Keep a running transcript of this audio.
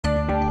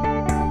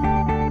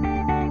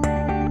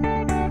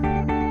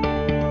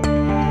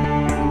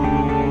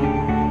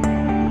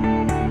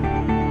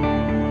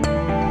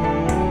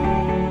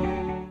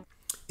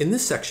In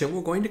this section,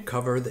 we're going to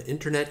cover the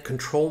Internet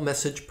Control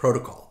Message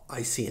Protocol,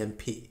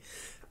 ICMP.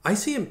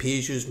 ICMP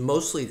is used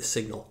mostly to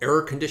signal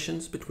error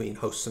conditions between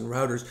hosts and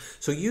routers,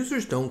 so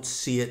users don't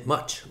see it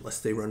much unless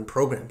they run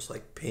programs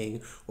like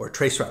ping or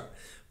traceroute.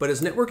 But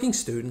as networking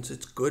students,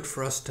 it's good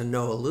for us to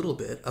know a little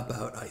bit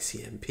about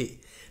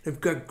ICMP.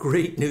 I've got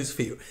great news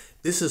for you.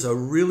 This is a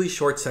really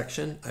short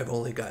section. I've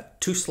only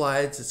got 2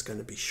 slides. It's going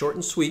to be short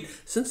and sweet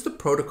since the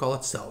protocol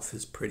itself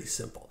is pretty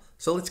simple.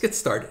 So let's get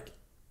started.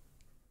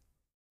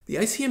 The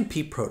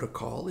ICMP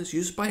protocol is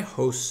used by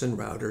hosts and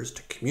routers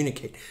to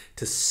communicate,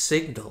 to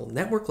signal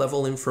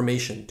network-level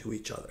information to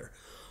each other.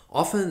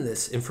 Often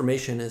this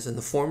information is in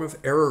the form of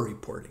error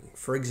reporting.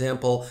 For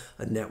example,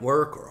 a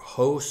network or a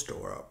host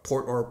or a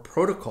port or a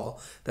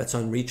protocol that's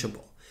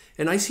unreachable.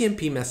 And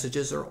ICMP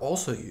messages are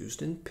also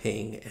used in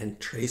ping and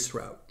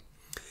traceroute.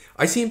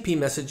 ICMP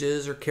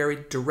messages are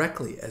carried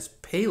directly as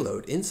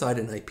payload inside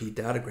an IP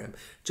datagram,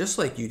 just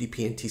like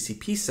UDP and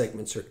TCP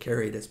segments are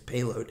carried as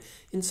payload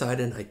inside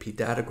an IP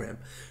datagram.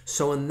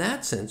 So in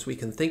that sense, we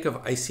can think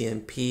of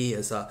ICMP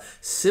as a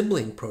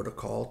sibling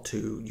protocol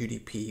to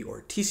UDP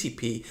or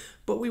TCP,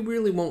 but we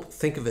really won't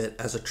think of it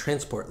as a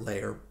transport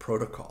layer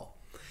protocol.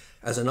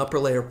 As an upper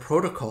layer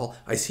protocol,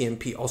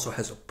 ICMP also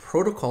has a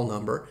protocol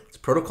number. Its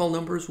protocol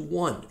number is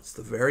 1. It's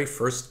the very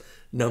first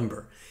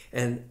number.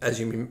 And as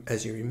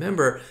you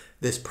remember,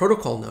 this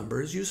protocol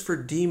number is used for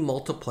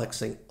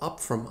demultiplexing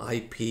up from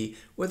IP,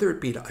 whether it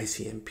be to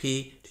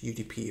ICMP, to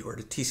UDP, or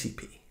to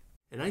TCP.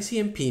 An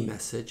ICMP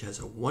message has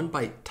a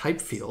 1-byte type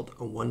field,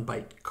 a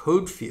 1-byte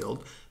code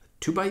field,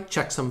 a 2-byte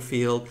checksum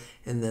field,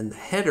 and then the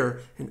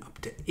header and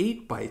up to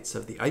 8 bytes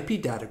of the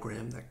IP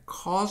datagram that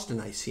caused an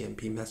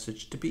ICMP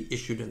message to be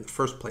issued in the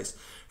first place.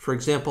 For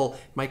example,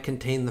 it might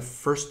contain the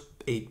first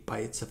 8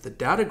 bytes of the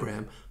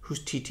datagram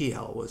whose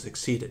TTL was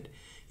exceeded.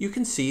 You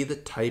can see the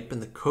type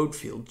and the code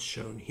fields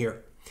shown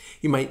here.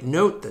 You might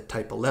note that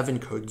type 11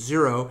 code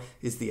 0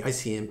 is the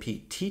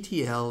ICMP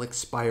TTL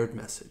expired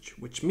message,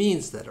 which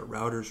means that a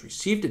router's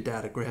received a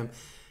datagram,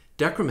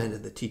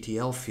 decremented the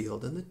TTL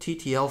field, and the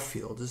TTL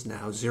field is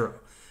now 0.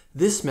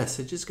 This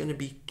message is going to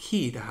be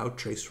key to how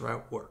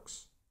Traceroute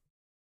works.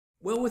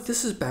 Well, with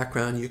this as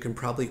background, you can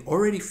probably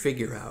already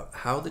figure out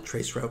how the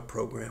Traceroute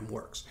program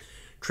works.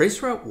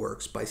 Traceroute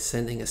works by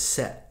sending a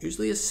set,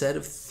 usually a set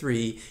of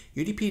 3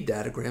 UDP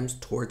datagrams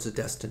towards a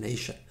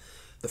destination.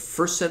 The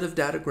first set of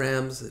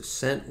datagrams is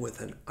sent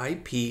with an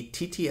IP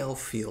TTL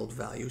field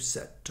value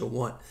set to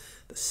 1.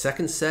 The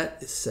second set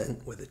is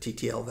sent with a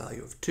TTL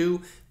value of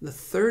 2. And the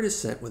third is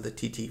sent with a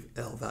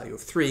TTL value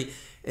of 3,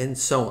 and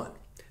so on.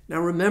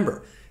 Now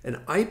remember,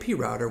 an IP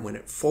router, when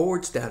it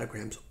forwards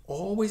datagrams,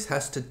 always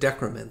has to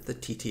decrement the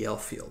TTL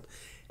field.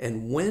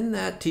 And when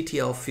that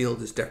TTL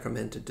field is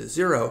decremented to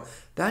 0,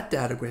 that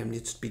datagram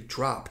needs to be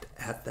dropped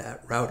at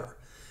that router.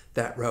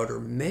 That router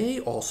may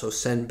also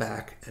send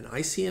back an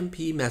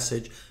ICMP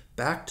message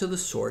back to the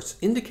source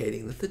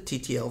indicating that the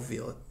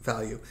TTL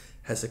value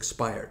has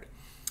expired.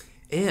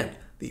 And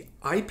the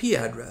IP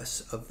address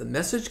of the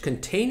message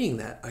containing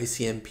that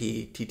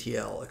ICMP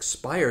TTL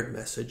expired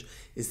message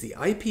is the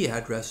IP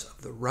address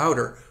of the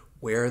router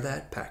where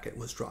that packet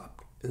was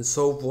dropped. And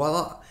so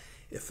voila!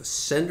 If a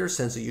sender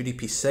sends a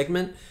UDP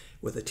segment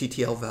with a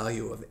TTL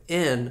value of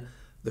n,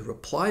 the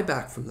reply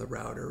back from the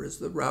router is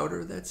the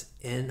router that's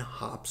n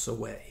hops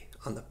away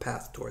on the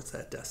path towards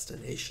that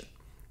destination.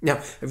 Now,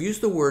 I've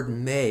used the word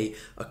may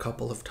a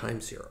couple of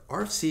times here.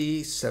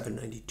 RFC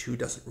 792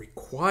 doesn't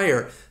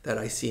require that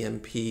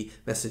ICMP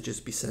messages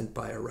be sent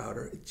by a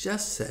router. It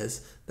just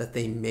says that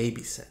they may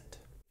be sent.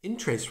 In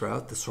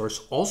Traceroute, the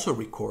source also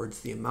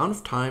records the amount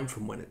of time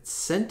from when it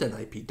sent an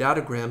IP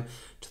datagram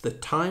to the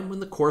time when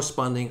the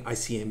corresponding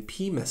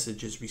ICMP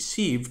message is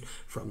received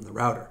from the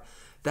router.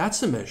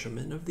 That's a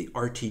measurement of the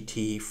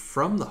RTT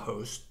from the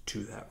host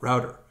to that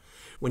router.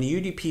 When a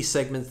UDP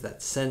segment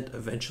that's sent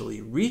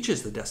eventually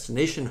reaches the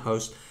destination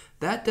host,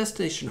 that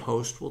destination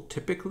host will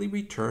typically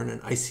return an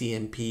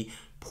ICMP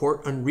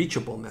port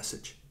unreachable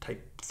message,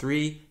 type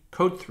 3,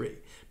 code 3,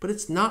 but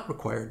it's not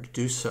required to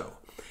do so.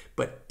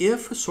 But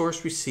if a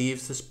source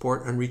receives this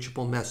port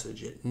unreachable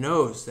message, it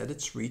knows that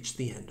it's reached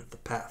the end of the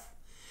path.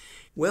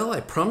 Well, I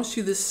promised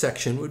you this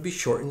section would be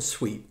short and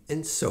sweet,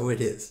 and so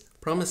it is.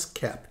 Promise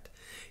kept.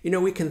 You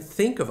know, we can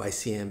think of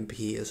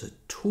ICMP as a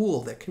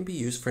tool that can be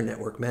used for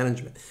network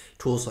management.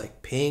 Tools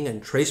like ping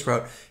and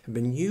traceroute have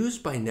been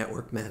used by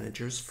network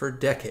managers for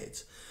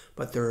decades.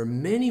 But there are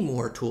many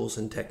more tools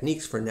and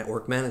techniques for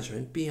network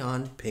management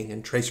beyond ping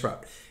and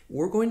traceroute.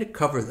 We're going to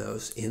cover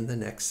those in the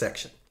next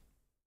section.